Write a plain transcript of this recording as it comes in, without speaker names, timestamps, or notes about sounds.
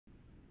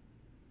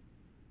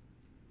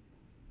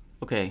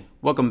Okay,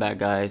 welcome back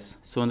guys.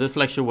 So in this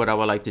lecture what I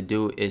would like to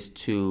do is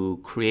to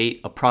create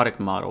a product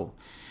model.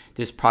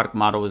 This product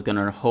model is going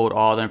to hold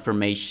all the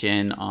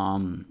information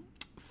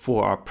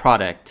for our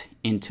product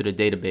into the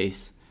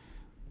database.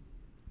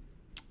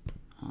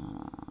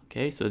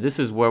 Okay, so this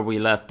is where we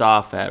left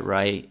off at,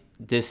 right?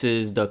 This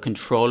is the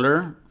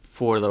controller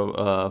for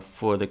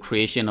the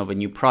creation of a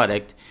new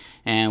product,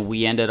 and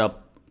we ended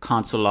up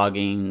console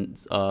logging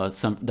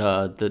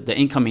the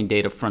incoming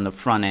data from the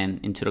front end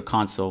into the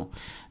console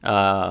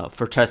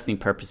for testing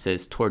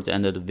purposes towards the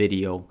end of the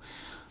video.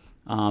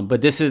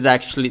 But this is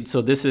actually,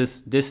 so this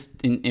is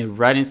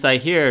right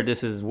inside here.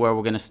 This is where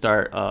we're going to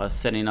start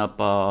setting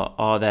up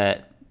all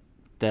that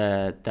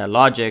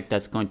logic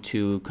that's going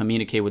to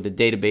communicate with the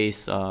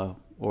database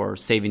or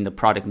saving the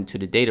product into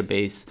the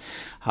database.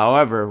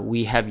 However,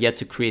 we have yet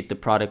to create the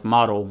product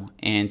model,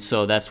 and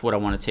so that's what I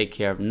want to take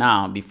care of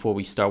now before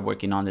we start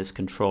working on this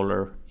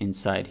controller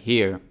inside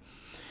here.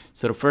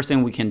 So the first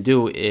thing we can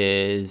do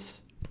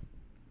is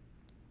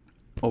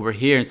over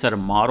here instead of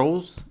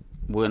models,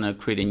 we're going to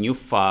create a new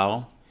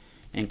file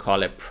and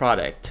call it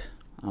product.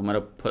 I'm going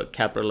to put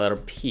capital letter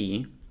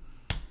P.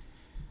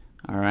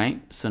 All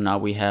right, so now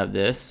we have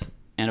this,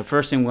 and the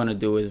first thing we're going to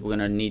do is we're going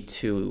to need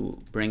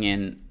to bring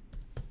in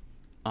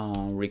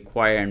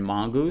require in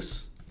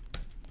mongoose.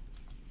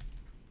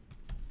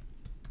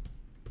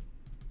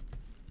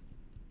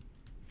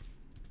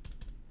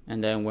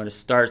 And then we're going to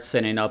start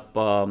setting up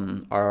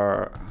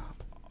our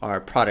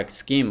product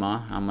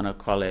schema. I'm going to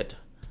call it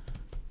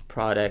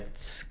product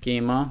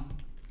schema.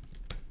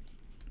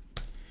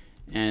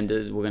 And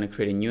we're going to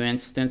create a new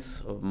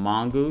instance of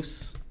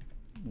mongoose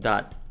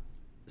dot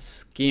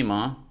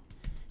schema.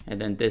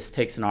 And then this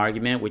takes an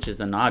argument, which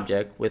is an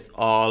object with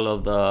all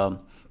of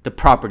the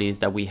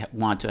properties that we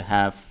want to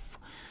have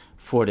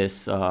for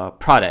this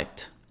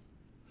product.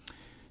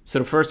 So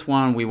the first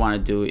one we want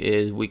to do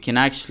is we can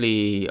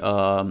actually,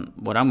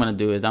 what I'm going to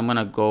do is I'm going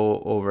to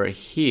go over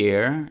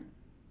here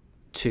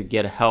to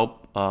get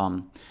help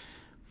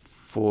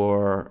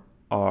for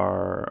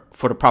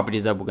the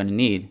properties that we're going to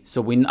need.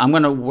 So I'm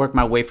going to work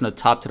my way from the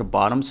top to the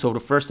bottom. So the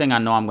first thing I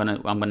know I'm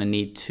going to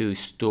need to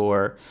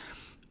store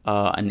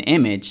an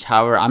image.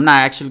 However, I'm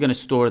not actually going to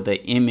store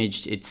the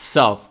image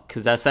itself,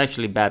 because that's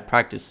actually bad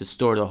practice to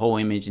store the whole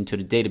image into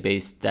the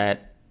database.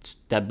 That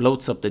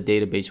bloats up the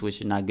database, which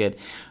is not good.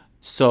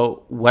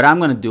 So what I'm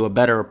going to do, a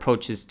better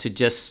approach, is to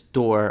just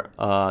store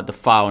the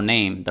file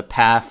name, the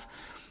path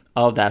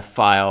of that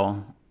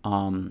file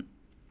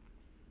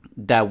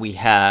that we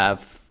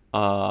have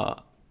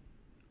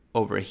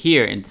over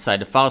here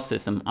inside the file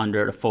system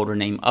under the folder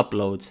name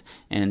uploads.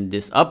 And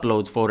this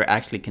uploads folder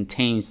actually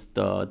contains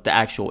the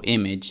actual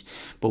image,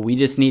 but we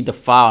just need the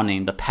file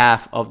name, the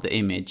path of the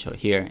image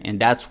here, and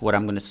that's what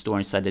I'm going to store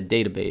inside the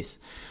database.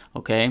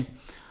 Okay,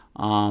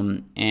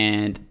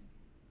 and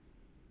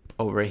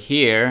over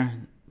here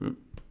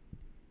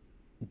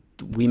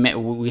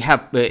we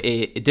have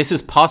this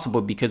is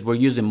possible because we're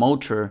using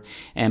motor,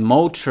 and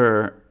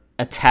motor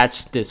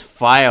attached this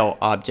file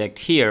object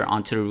here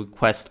onto the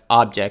request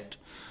object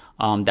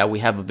that we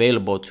have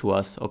available to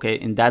us. Okay,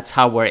 and that's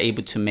how we're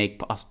able to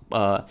make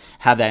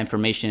have that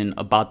information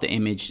about the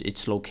image,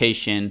 its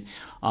location,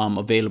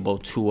 available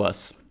to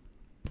us.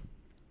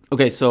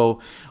 Okay, so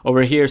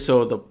over here,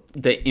 so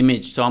the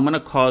image, so I'm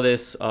gonna call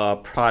this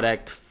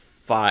product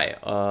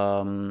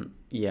file.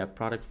 Yeah,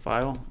 product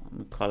file. I'm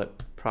gonna call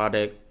it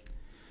product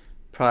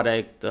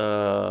product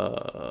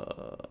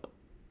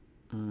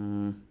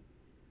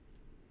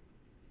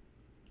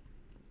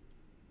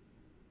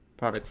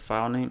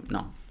file name.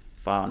 No,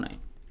 file name.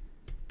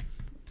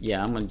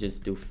 Yeah, I'm gonna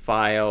just do the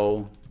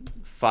file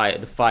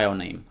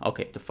name.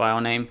 Okay, the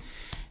file name,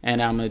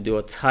 and I'm gonna do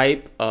a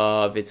type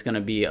of, it's gonna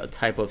be a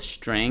type of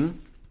string,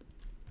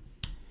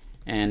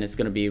 and it's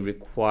gonna be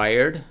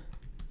required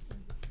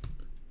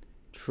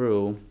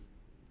true.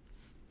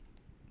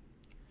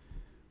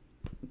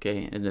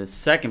 Okay, and the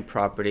second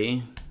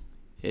property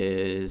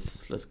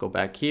is, let's go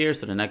back here.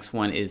 So the next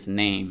one is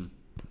name.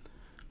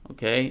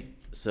 Okay,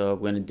 so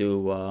I'm gonna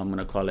do I'm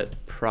gonna call it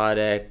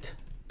product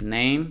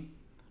name.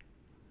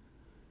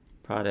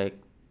 Product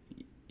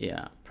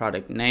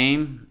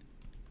name.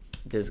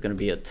 There's gonna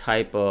be a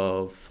type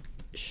of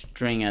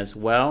string as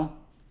well.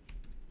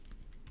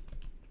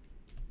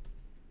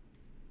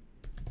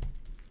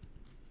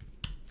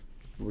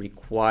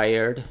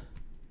 Required,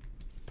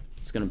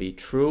 it's gonna be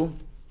true.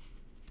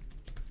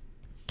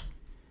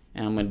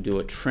 And I'm gonna do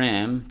a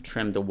trim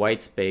the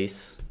white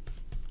space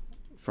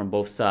from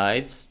both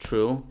sides,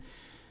 true.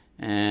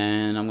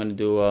 And I'm gonna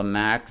do a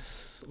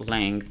max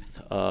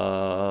length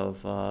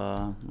of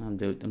I'm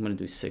gonna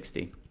do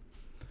 60.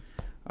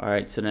 All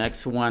right, so the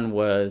next one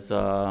was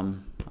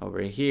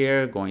over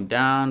here, going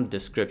down,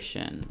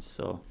 description.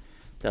 So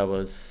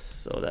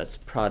that's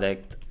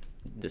product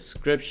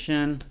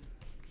description.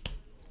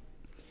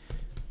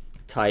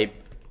 Type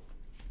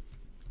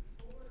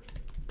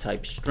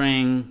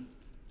string.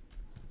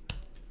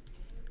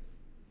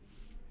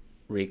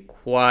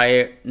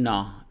 Require,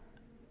 no,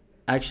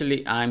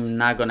 actually I'm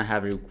not gonna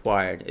have it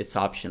required, it's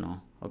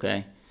optional.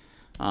 Okay,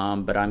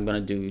 but I'm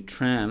gonna do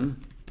trim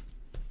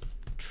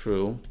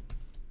true.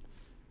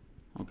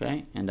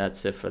 Okay, and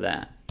that's it for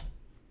that.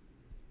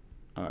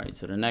 All right,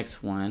 so the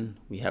next one,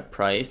 we have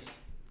price,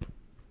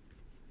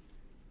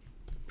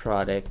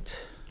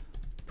 product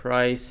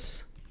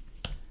price,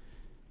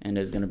 and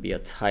there's going to be a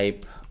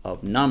type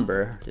of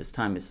number. This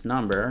time it's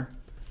number,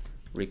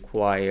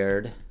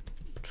 required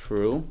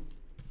true,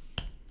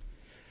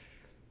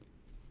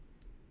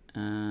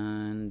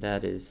 and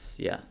that is,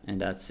 yeah,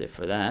 and that's it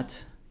for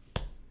that.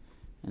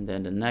 And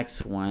then the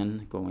next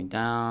one, going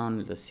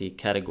down, let's see,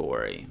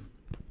 category.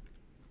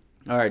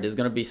 All right, it's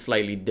going to be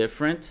slightly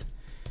different.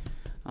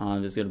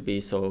 There's going to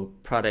be, so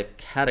product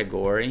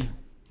category,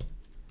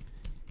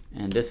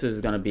 and this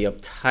is going to be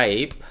of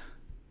type.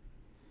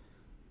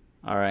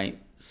 All right,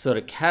 so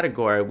the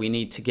category, we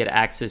need to get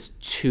access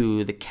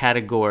to the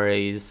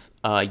category's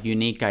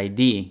unique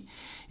ID.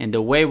 And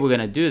the way we're going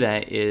to do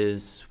that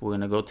is we're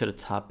going to go to the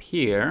top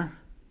here,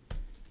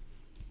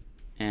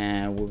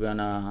 and we're going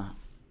to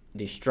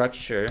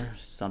destructure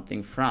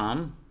something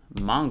from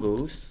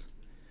mongoose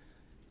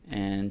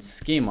and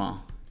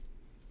schema.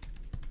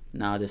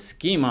 Now the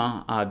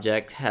schema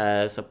object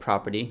has a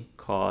property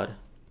called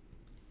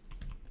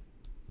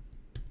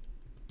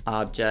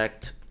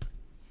object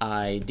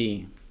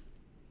ID.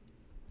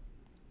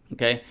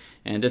 Okay,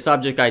 and this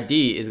object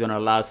ID is going to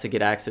allow us to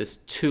get access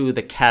to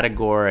the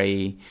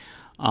category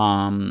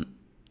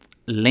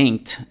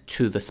linked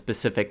to the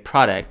specific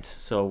product.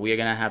 So we're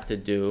going to have to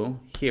do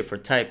here for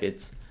type,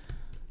 it's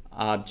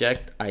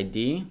object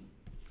ID,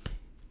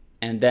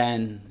 and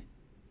then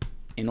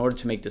in order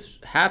to make this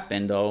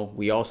happen, though,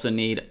 we also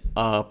need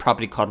a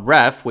property called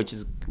ref, which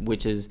is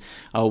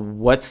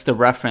what's the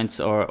reference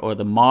or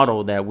the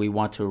model that we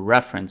want to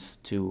reference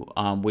to,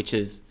 which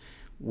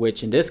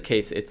in this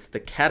case it's the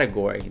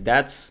category.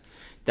 That's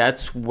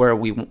where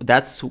we want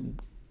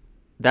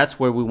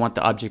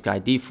the object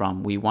ID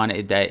from. We want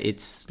it that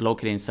it's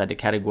located inside the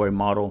category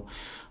model.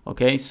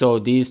 Okay, so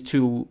these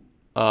two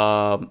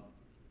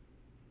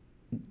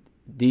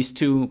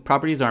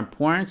properties are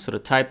important. So the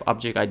type,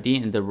 object ID,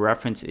 and the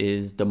reference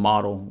is the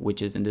model,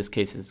 which is in this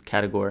case is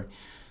category.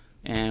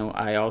 And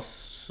I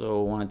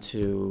also want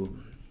to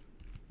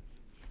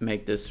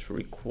make this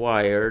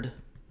required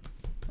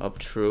of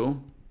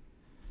true.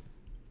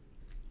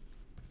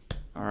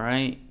 All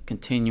right,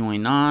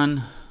 continuing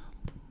on.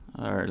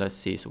 All right, let's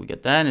see. So we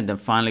get that, and then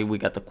finally we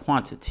got the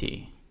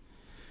quantity.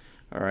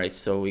 All right,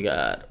 so we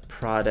got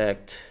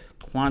product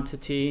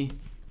quantity,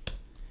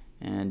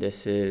 and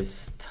this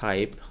is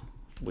type,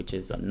 which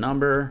is a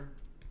number,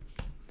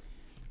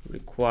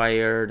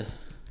 required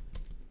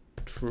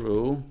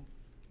true,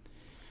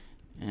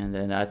 and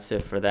then that's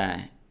it for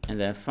that. And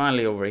then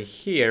finally over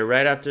here,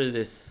 right after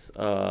this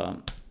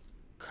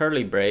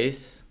curly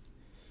brace,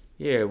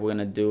 here we're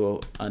gonna do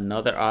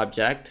another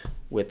object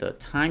with a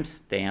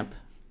timestamp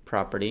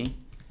property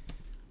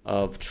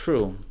of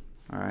true.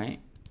 All right,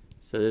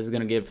 so this is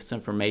gonna give us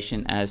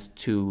information as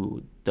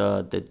to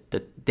the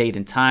date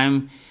and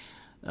time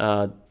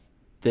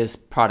this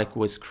product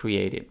was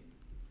created.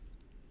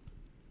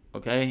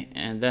 Okay,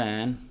 and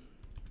then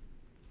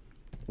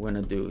we're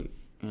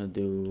gonna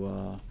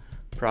do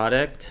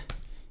product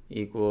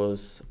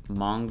equals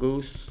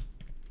mongoose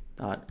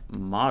dot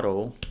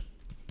modal,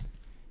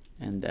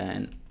 and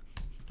then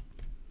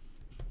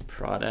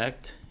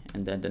product,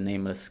 and then the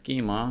name of the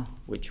schema,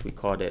 which we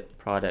called it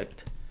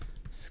product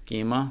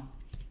schema.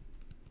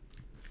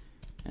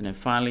 And then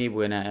finally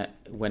we're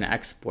gonna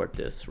export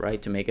this,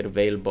 right, to make it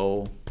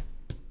available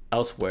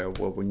elsewhere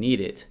where we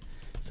need it.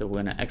 So we're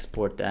gonna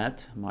export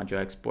that, module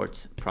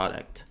exports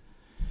product,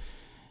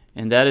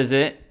 and that is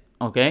it.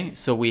 Okay,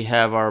 so we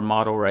have our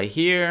model right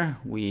here.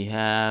 We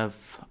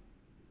have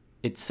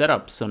it set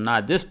up. So now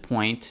at this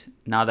point,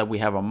 now that we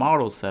have a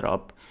model set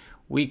up,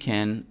 we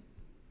can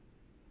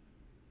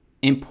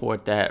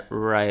import that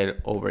right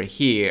over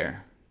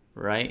here,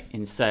 right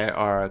inside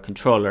our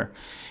controller,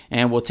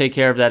 and we'll take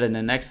care of that in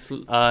the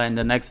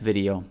next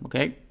video.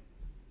 Okay.